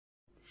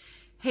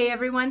Hey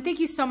everyone, thank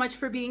you so much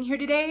for being here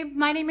today.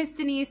 My name is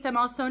Denise. I'm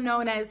also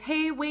known as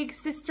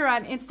heywigsister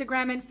on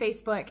Instagram and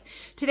Facebook.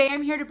 Today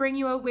I'm here to bring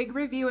you a wig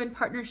review in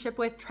partnership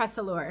with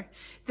TressAllure.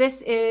 This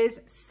is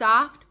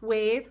Soft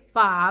Wave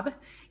Bob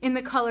in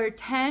the color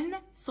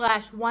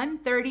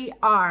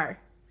 10/130R.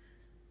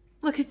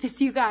 Look at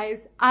this, you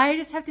guys. I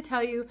just have to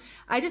tell you,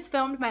 I just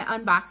filmed my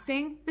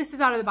unboxing. This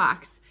is out of the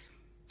box.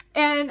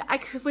 And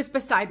I was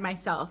beside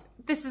myself.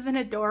 This is an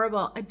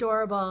adorable,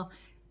 adorable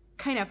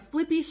kind of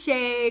flippy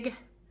shag.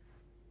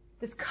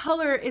 This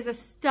color is a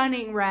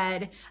stunning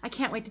red. I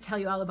can't wait to tell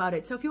you all about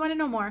it. So if you want to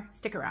know more,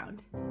 stick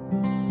around.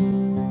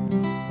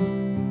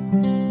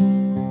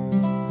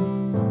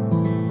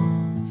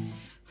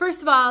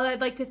 First of all,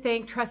 I'd like to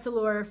thank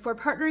TressAllure for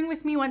partnering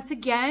with me once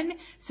again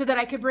so that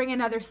I could bring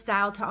another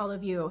style to all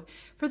of you.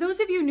 For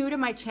those of you new to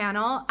my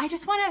channel, I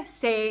just want to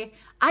say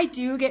I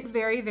do get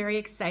very, very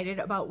excited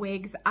about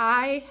wigs.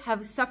 I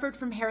have suffered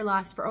from hair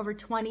loss for over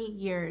 20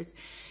 years.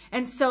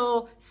 And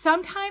so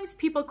sometimes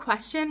people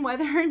question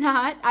whether or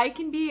not I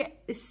can be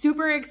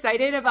super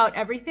excited about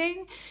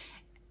everything.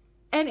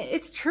 And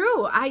it's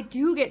true, I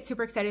do get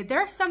super excited. There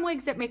are some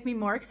wigs that make me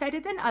more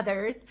excited than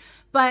others,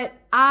 but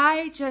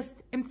I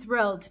just am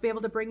thrilled to be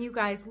able to bring you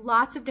guys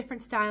lots of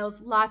different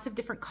styles, lots of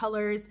different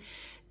colors.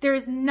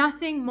 There's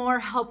nothing more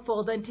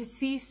helpful than to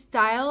see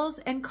styles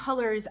and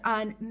colors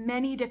on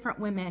many different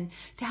women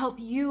to help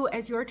you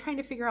as you're trying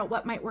to figure out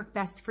what might work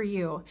best for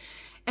you.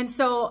 And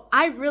so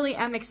I really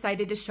am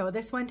excited to show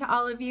this one to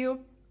all of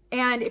you.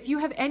 And if you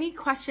have any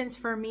questions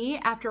for me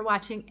after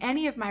watching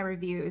any of my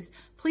reviews,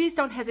 please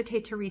don't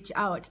hesitate to reach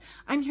out.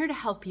 I'm here to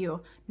help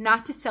you,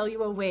 not to sell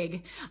you a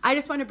wig. I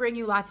just want to bring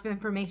you lots of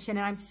information,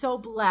 and I'm so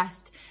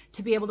blessed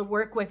to be able to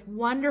work with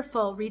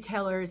wonderful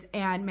retailers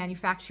and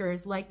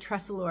manufacturers like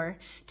TressAllure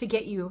to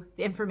get you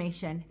the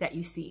information that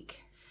you seek.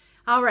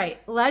 All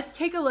right, let's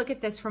take a look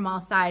at this from all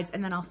sides,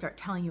 and then I'll start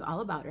telling you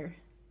all about her.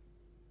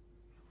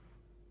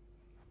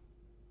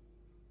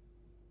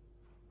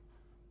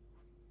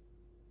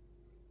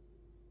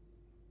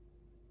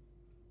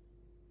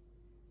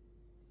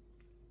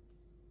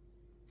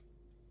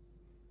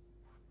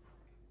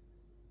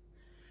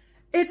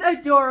 It's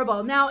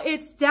adorable. Now,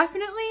 it's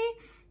definitely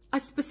a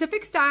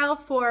specific style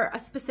for a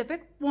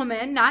specific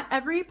woman. Not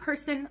every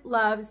person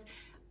loves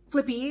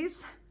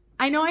flippies.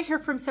 I know I hear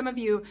from some of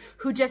you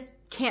who just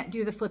can't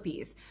do the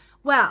flippies.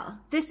 Well,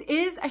 this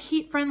is a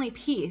heat-friendly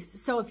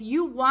piece. So if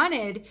you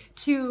wanted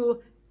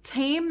to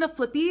tame the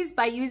flippies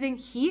by using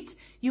heat,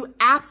 you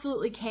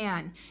absolutely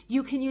can.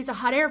 You can use a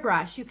hot air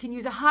brush, you can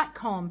use a hot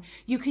comb,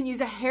 you can use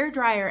a hair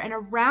dryer and a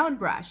round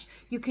brush,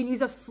 you can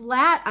use a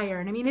flat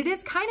iron. I mean, it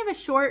is kind of a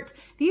short,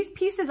 these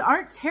pieces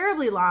aren't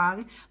terribly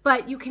long,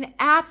 but you can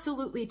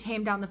absolutely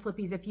tame down the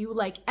flippies if you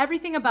like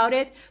everything about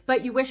it,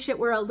 but you wish it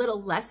were a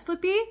little less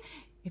flippy.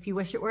 If you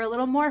wish it were a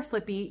little more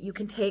flippy, you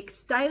can take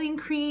styling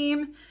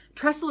cream.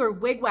 TressAllure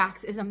wig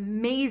wax is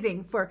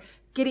amazing for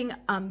getting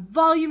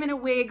volume in a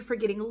wig, for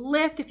getting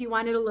lift if you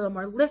wanted a little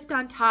more lift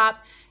on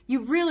top. You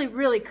really,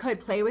 really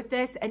could play with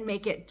this and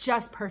make it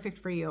just perfect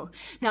for you.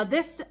 Now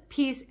this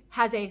piece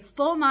has a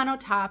full mono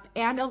top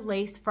and a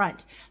lace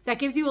front. That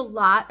gives you a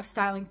lot of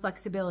styling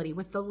flexibility.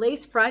 With the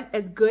lace front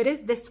as good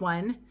as this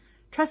one,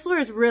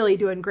 TressAllure is really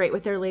doing great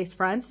with their lace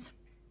fronts.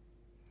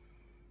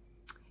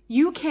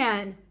 You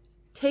can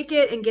take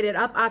it and get it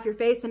up off your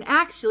face, and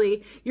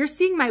actually you're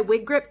seeing my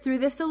wig grip through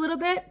this a little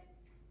bit.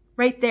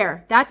 Right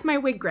there, that's my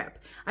wig grip.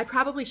 I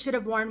probably should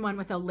have worn one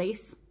with a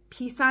lace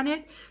piece on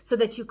it so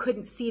that you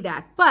couldn't see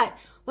that. But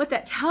what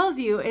that tells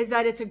you is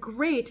that it's a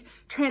great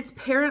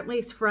transparent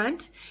lace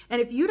front.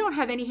 And if you don't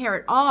have any hair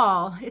at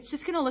all, it's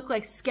just gonna look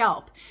like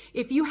scalp.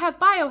 If you have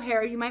bio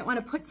hair, you might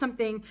wanna put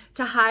something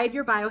to hide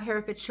your bio hair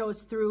if it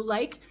shows through,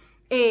 like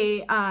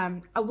a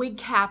wig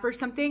cap or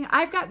something.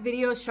 I've got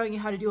videos showing you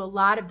how to do a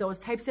lot of those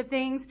types of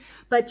things,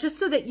 but just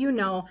so that you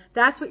know,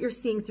 that's what you're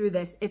seeing through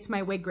this. It's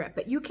my wig grip.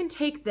 But you can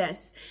take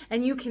this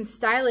and you can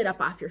style it up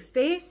off your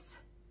face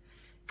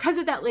because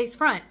of that lace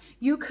front.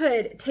 You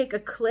could take a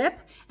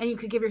clip and you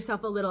could give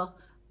yourself a little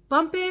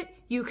bump it.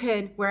 You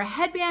can wear a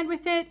headband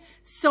with it.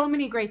 So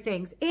many great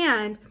things.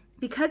 And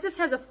because this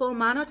has a full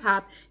mono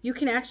top, you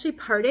can actually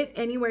part it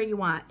anywhere you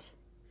want.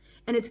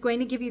 And it's going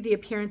to give you the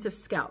appearance of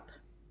scalp.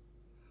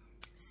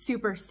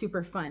 Super,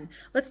 super fun.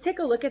 Let's take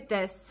a look at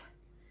this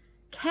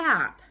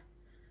cap.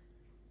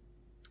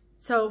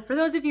 So for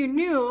those of you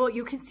new,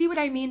 you can see what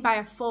I mean by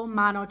a full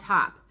mono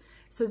top.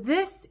 So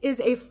this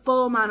is a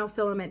full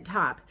monofilament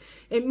top.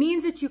 It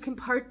means that you can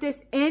part this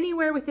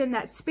anywhere within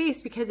that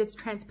space because it's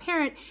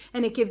transparent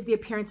and it gives the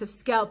appearance of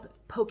scalp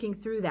poking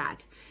through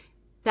that.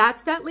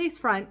 That's that lace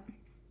front.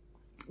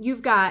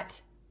 You've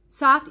got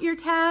soft ear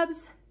tabs,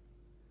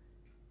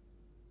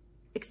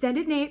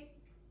 extended nape,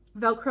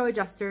 Velcro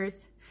adjusters,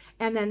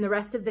 and then the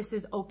rest of this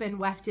is open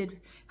wefted,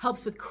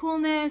 helps with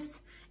coolness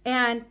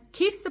and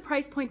keeps the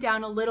price point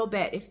down a little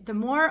bit. If the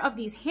more of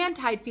these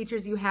hand-tied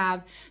features you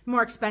have, the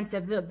more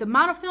expensive. The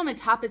monofilament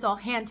top is all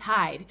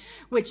hand-tied,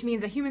 which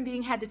means a human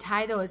being had to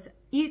tie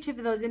each of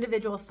those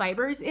individual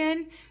fibers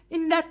in,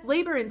 and that's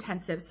labor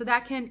intensive, so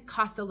that can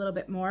cost a little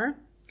bit more.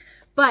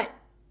 But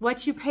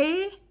what you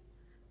pay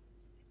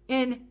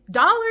in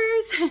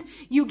dollars,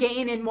 you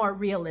gain in more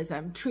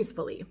realism,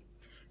 truthfully.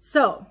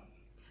 So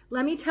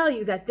let me tell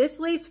you that this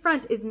lace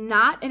front is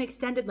not an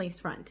extended lace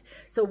front.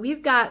 So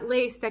we've got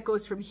lace that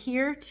goes from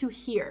here to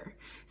here.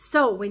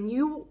 So when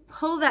you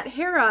pull that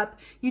hair up,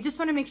 you just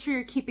want to make sure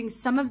you're keeping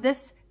some of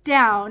this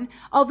down.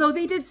 Although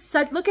they did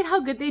such, look at how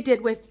good they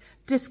did with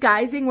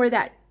disguising where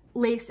that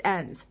lace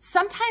ends.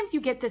 Sometimes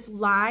you get this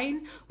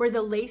line where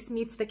the lace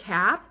meets the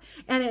cap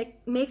and it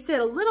makes it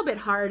a little bit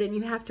hard and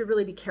you have to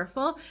really be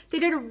careful. They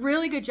did a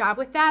really good job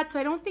with that, so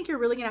I don't think you're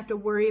really gonna have to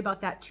worry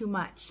about that too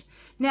much.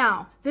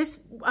 Now, this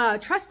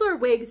TressAllure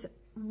wigs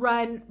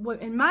run,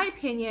 in my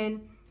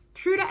opinion,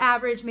 true to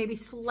average, maybe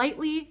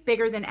slightly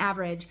bigger than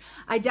average.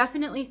 I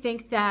definitely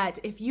think that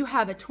if you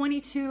have a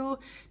 22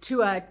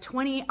 to a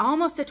 20,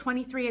 almost a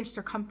 23-inch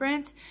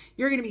circumference,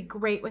 you're gonna be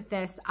great with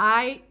this.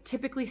 I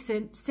typically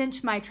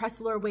cinch my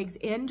TressAllure wigs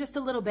in just a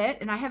little bit,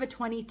 and I have a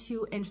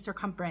 22-inch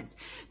circumference.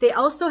 They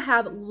also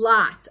have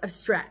lots of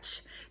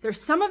stretch.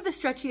 There's some of the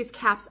stretchiest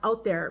caps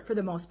out there for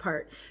the most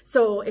part.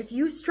 So if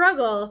you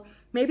struggle,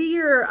 maybe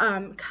you're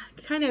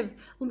kind of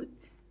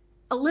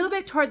a little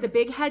bit toward the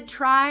big head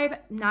tribe,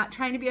 not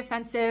trying to be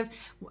offensive.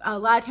 A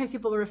lot of times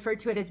people refer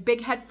to it as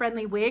big head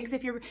friendly wigs.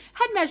 If your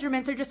head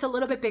measurements are just a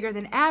little bit bigger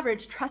than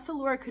average,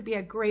 TressAllure could be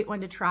a great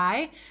one to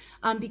try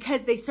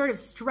because they sort of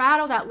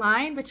straddle that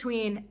line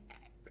between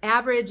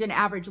average and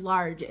average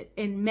large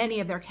in many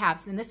of their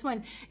caps, and this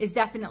one is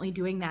definitely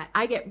doing that.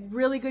 I get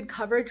really good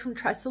coverage from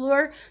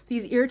TressAllure.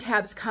 These ear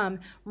tabs come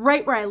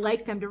right where I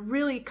like them to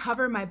really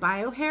cover my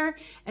bio hair,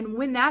 and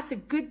when that's a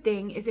good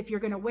thing is if you're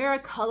going to wear a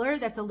color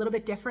that's a little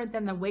bit different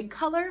than the wig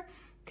color,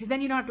 because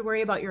then you don't have to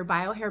worry about your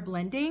bio hair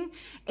blending.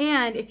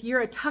 And if you're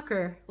a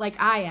tucker like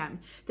I am,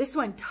 this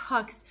one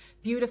tucks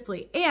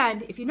beautifully.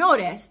 And if you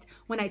noticed,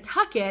 when I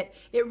tuck it,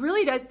 it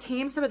really does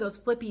tame some of those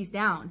flippies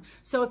down.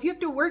 So if you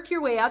have to work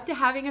your way up to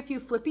having a few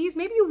flippies,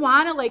 maybe you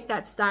want to like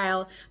that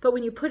style, but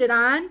when you put it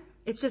on,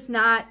 it's just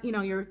not, you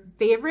know, your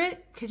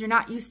favorite because you're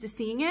not used to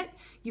seeing it,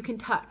 you can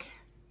tuck.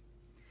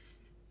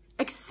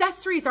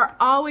 Accessories are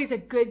always a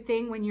good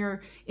thing when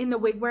you're in the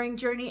wig wearing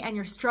journey and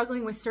you're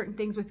struggling with certain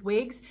things with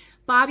wigs.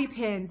 Bobby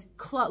pins,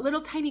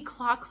 little tiny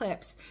claw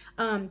clips,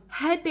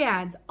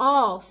 headbands,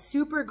 all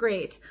super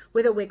great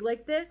with a wig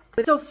like this.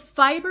 So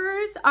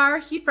fibers are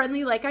heat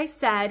friendly, like I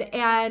said,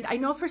 and I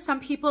know for some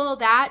people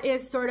that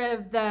is sort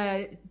of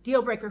the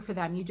deal breaker for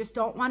them. You just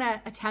don't want to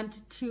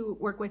attempt to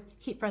work with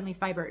heat friendly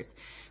fibers.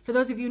 For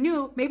those of you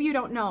new, maybe you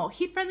don't know,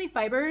 heat friendly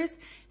fibers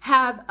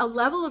have a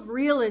level of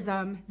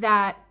realism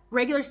that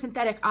regular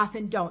synthetic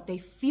often don't. They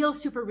feel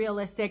super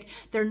realistic.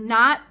 They're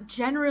not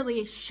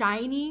generally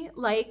shiny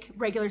like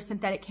regular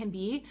synthetic can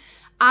be.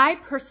 I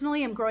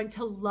personally am growing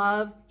to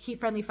love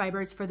heat-friendly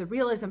fibers for the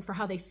realism, for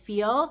how they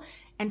feel.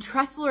 And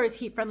TressAllure's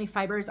heat-friendly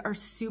fibers are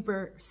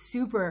super,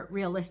 super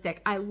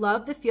realistic. I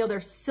love the feel.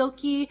 They're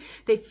silky.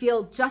 They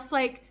feel just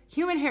like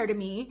human hair to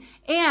me.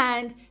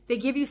 And they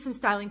give you some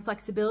styling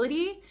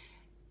flexibility.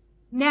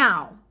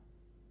 Now,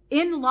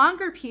 in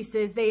longer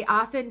pieces, they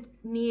often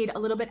need a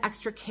little bit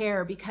extra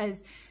care because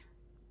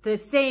the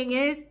saying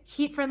is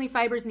heat-friendly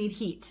fibers need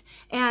heat.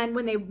 And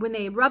when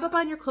they rub up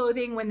on your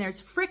clothing, when there's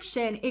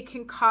friction, it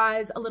can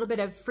cause a little bit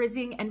of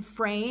frizzing and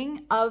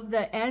fraying of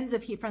the ends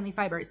of heat-friendly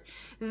fibers.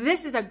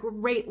 This is a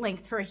great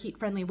length for a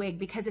heat-friendly wig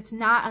because it's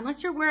not,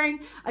 unless you're wearing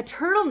a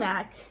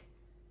turtleneck,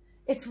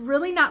 it's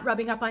really not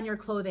rubbing up on your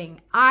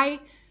clothing.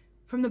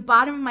 From the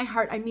bottom of my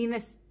heart, I mean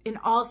this in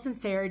all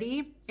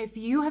sincerity, if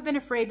you have been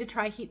afraid to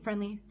try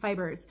heat-friendly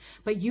fibers,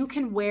 but you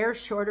can wear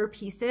shorter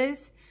pieces,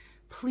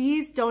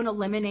 please don't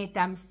eliminate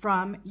them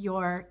from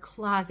your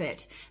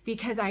closet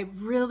because I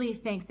really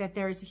think that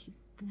there's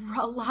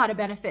a lot of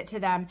benefit to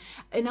them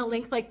in a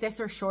length like this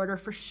or shorter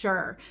for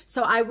sure.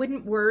 So I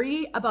wouldn't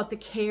worry about the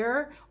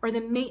care or the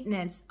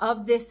maintenance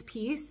of this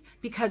piece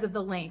because of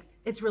the length.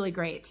 It's really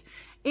great.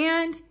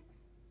 And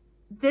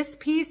this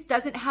piece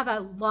doesn't have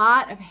a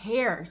lot of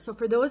hair. So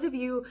for those of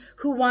you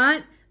who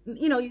want,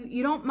 you know,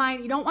 you don't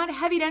want a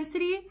heavy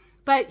density,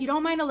 but you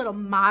don't mind a little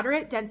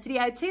moderate density.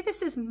 I'd say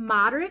this is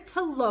moderate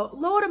to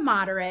low to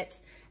moderate,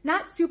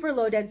 not super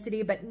low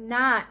density, but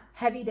not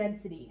heavy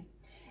density.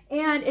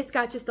 And it's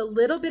got just a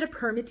little bit of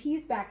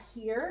permatease back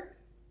here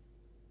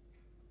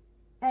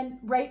and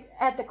right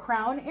at the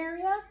crown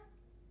area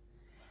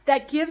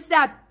that gives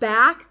that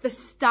back the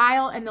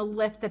style and the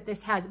lift that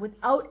this has.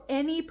 Without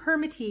any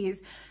permatease,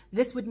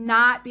 this would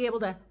not be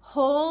able to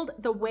hold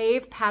the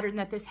wave pattern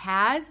that this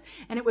has,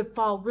 and it would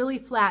fall really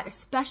flat,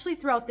 especially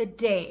throughout the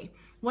day.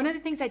 One of the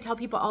things I tell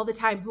people all the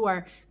time who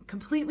are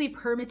completely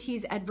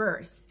permatease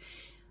adverse,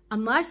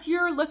 unless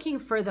you're looking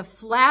for the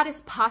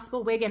flattest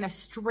possible wig in a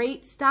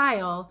straight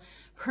style,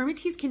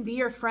 permatease can be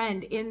your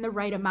friend in the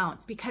right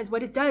amounts, because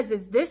what it does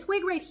is this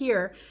wig right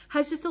here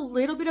has just a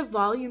little bit of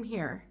volume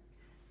here.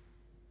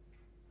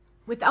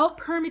 Without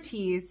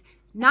permatease,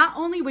 not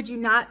only would you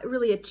not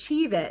really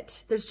achieve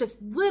it, there's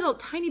just little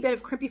tiny bit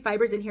of crimpy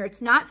fibers in here.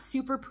 It's not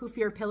super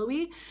poofy or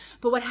pillowy,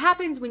 but what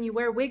happens when you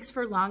wear wigs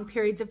for long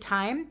periods of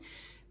time,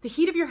 the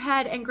heat of your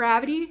head and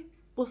gravity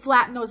will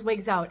flatten those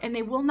wigs out and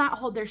they will not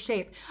hold their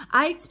shape.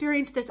 I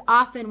experienced this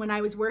often when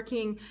I was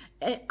working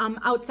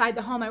outside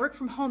the home. I work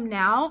from home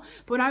now,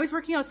 but when I was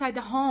working outside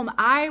the home,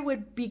 I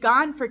would be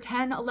gone for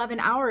 10, 11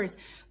 hours.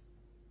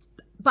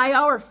 By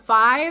hour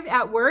 5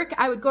 at work,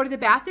 I would go to the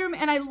bathroom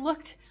and I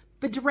looked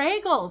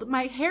bedraggled.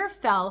 My hair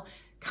fell,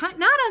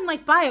 not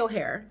unlike bio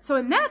hair. So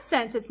in that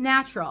sense, it's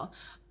natural.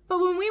 But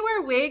when we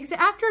wear wigs,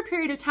 after a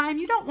period of time,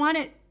 you don't want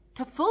it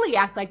to fully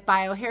act like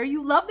bio hair.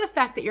 You love the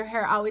fact that your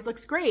hair always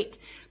looks great.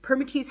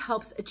 Permatease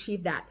helps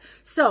achieve that.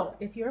 So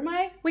if you're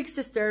my wig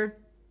sister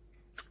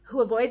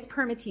who avoids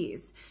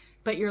permatease,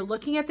 but you're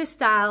looking at this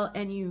style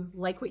and you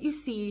like what you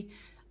see,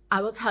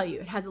 I will tell you,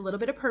 it has a little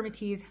bit of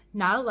permatease,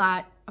 not a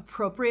lot,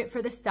 appropriate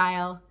for the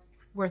style,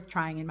 worth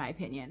trying in my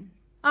opinion.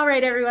 All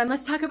right, everyone,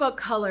 let's talk about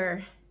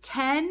color.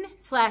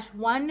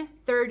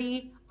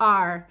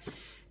 10/130R.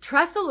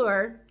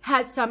 TressAllure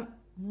has some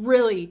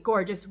really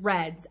gorgeous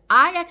reds.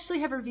 I actually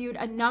have reviewed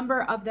a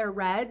number of their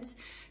reds.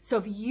 So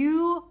if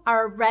you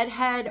are a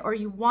redhead or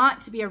you want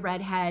to be a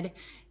redhead,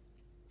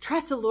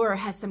 TressAllure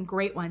has some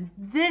great ones.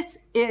 This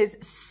is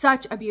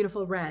such a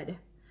beautiful red.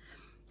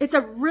 It's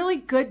a really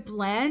good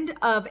blend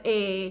of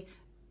a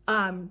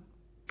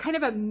kind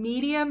of a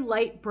medium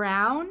light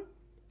brown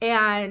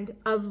and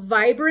a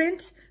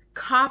vibrant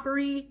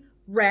coppery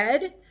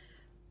red,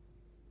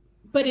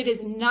 but it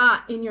is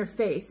not in your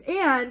face.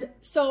 And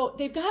so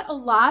they've got a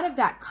lot of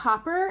that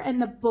copper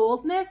and the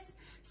boldness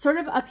sort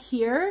of up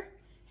here.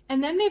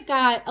 And then they've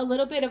got a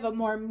little bit of a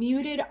more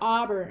muted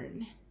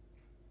auburn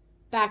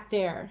back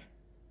there.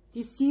 Do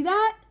you see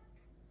that?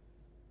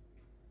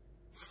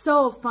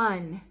 So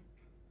fun.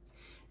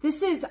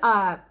 This is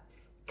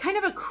kind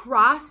of a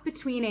cross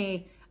between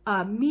a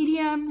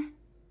medium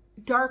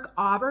dark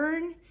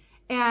auburn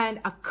and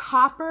a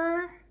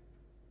copper.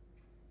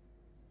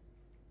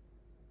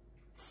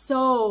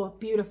 So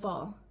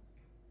beautiful.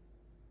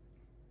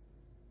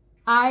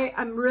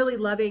 I'm really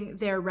loving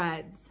their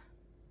reds.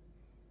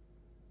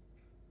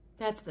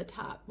 That's the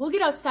top. We'll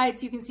get outside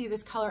so you can see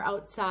this color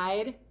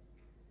outside.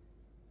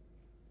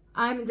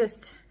 I'm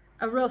just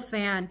a real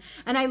fan.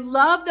 And I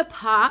love the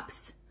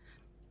pops.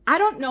 I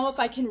don't know if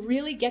I can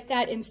really get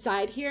that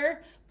inside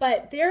here,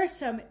 but there are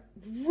some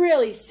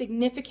really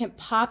significant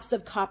pops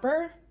of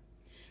copper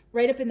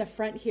right up in the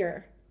front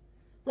here.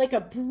 Like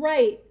a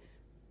bright,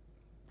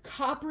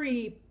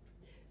 coppery,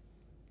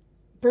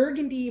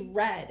 burgundy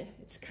red.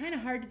 It's kind of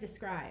hard to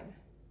describe.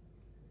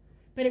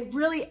 But it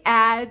really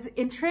adds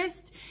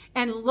interest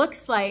and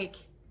looks like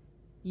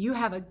you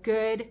have a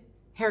good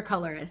hair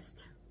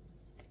colorist.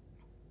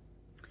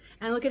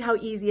 And look at how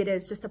easy it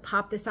is just to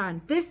pop this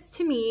on. This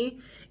to me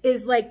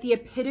is like the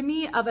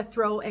epitome of a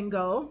throw and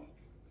go.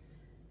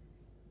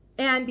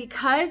 And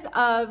because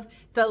of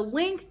the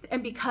length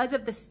and because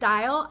of the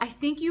style, I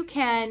think you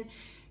can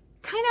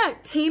kind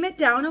of tame it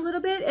down a little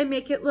bit and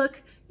make it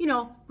look, you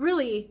know,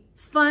 really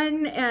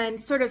fun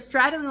and sort of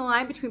straddling the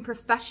line between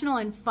professional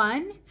and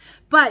fun.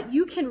 But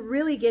you can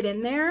really get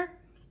in there,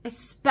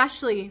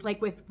 especially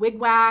like with wig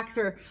wax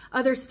or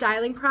other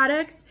styling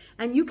products.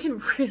 And you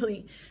can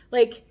really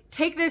like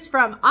take this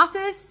from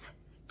office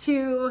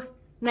to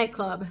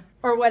nightclub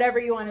or whatever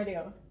you want to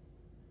do.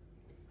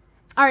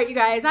 All right, you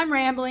guys, I'm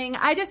rambling.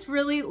 I just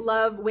really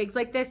love wigs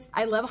like this.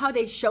 I love how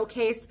they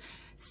showcase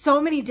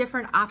so many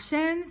different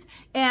options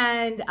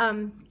and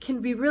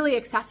can be really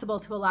accessible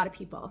to a lot of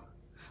people.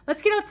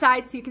 Let's get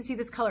outside so you can see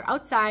this color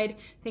outside.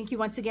 Thank you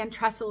once again,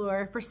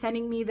 TressAllure, for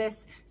sending me this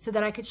so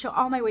that I could show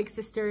all my wig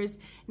sisters.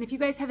 And if you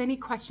guys have any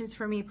questions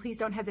for me, please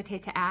don't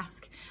hesitate to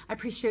ask. I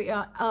appreciate you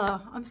all.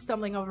 Oh, I'm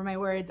stumbling over my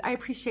words. I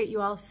appreciate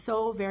you all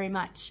so very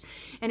much.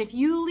 And if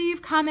you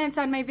leave comments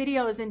on my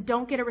videos and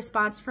don't get a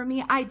response from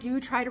me, I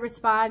do try to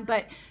respond,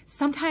 but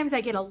sometimes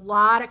I get a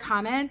lot of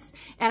comments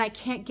and I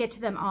can't get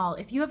to them all.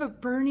 If you have a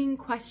burning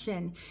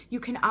question, you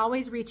can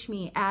always reach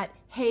me at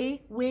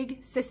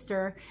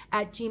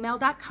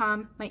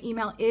heywigsister@gmail.com. My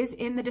email is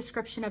in the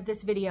description of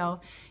this video.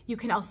 You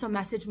can also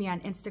message me on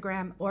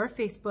Instagram or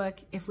Facebook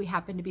if we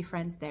happen to be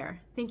friends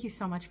there. Thank you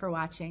so much for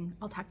watching.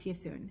 I'll talk to you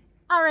soon.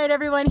 All right,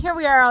 everyone, here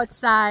we are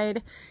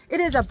outside. It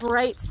is a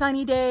bright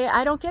sunny day.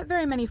 I don't get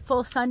very many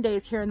full sun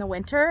days here in the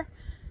winter,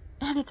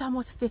 and it's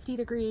almost 50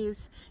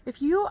 degrees.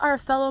 If you are a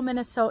fellow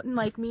Minnesotan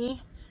like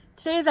me,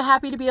 today is a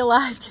happy to be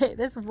alive day.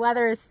 This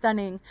weather is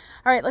stunning.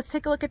 All right, let's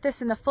take a look at this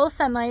in the full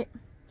sunlight.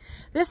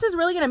 This is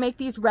really gonna make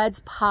these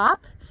reds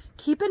pop.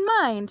 Keep in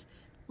mind,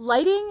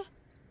 lighting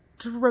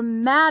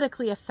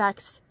dramatically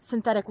affects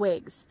synthetic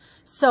wigs.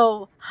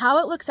 So how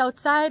it looks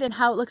outside and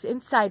how it looks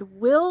inside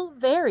will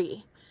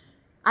vary.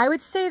 I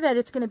would say that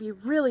it's gonna be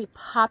really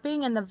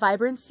popping in the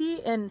vibrancy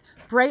in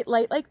bright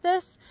light like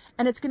this,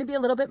 and it's gonna be a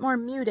little bit more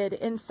muted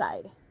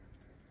inside.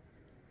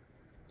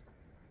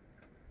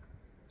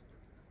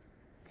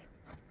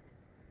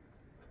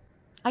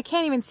 I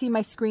can't even see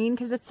my screen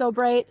because it's so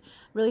bright.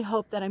 Really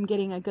hope that I'm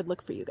getting a good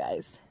look for you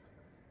guys.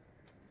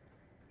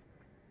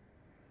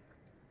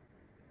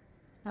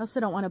 I also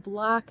don't want to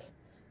block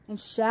and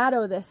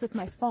shadow this with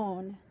my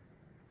phone.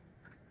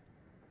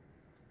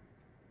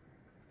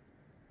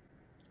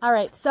 All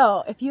right,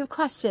 so if you have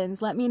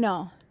questions, let me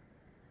know.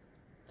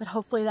 But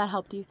hopefully that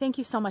helped you. Thank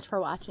you so much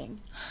for watching.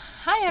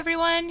 Hi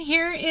everyone,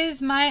 here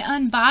is my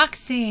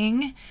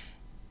unboxing.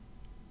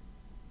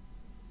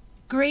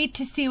 Great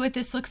to see what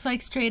this looks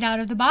like straight out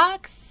of the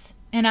box.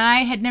 And I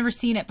had never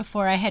seen it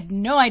before. I had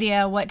no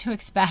idea what to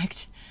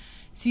expect.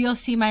 So you'll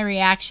see my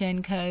reaction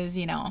because,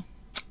 you know,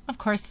 of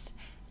course,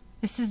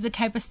 this is the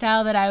type of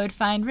style that I would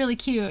find really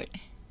cute.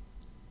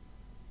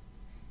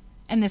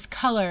 And this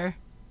color,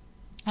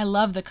 I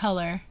love the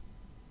color.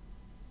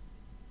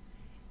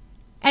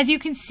 As you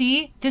can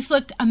see, this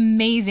looked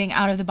amazing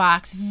out of the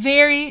box.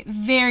 Very,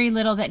 very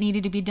little that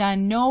needed to be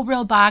done. No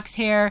real box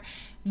hair.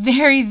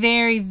 Very,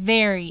 very,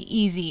 very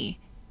easy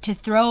to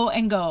throw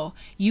and go.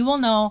 You will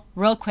know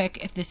real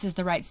quick if this is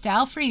the right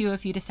style for you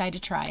if you decide to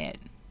try it.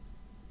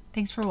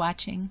 Thanks for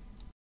watching.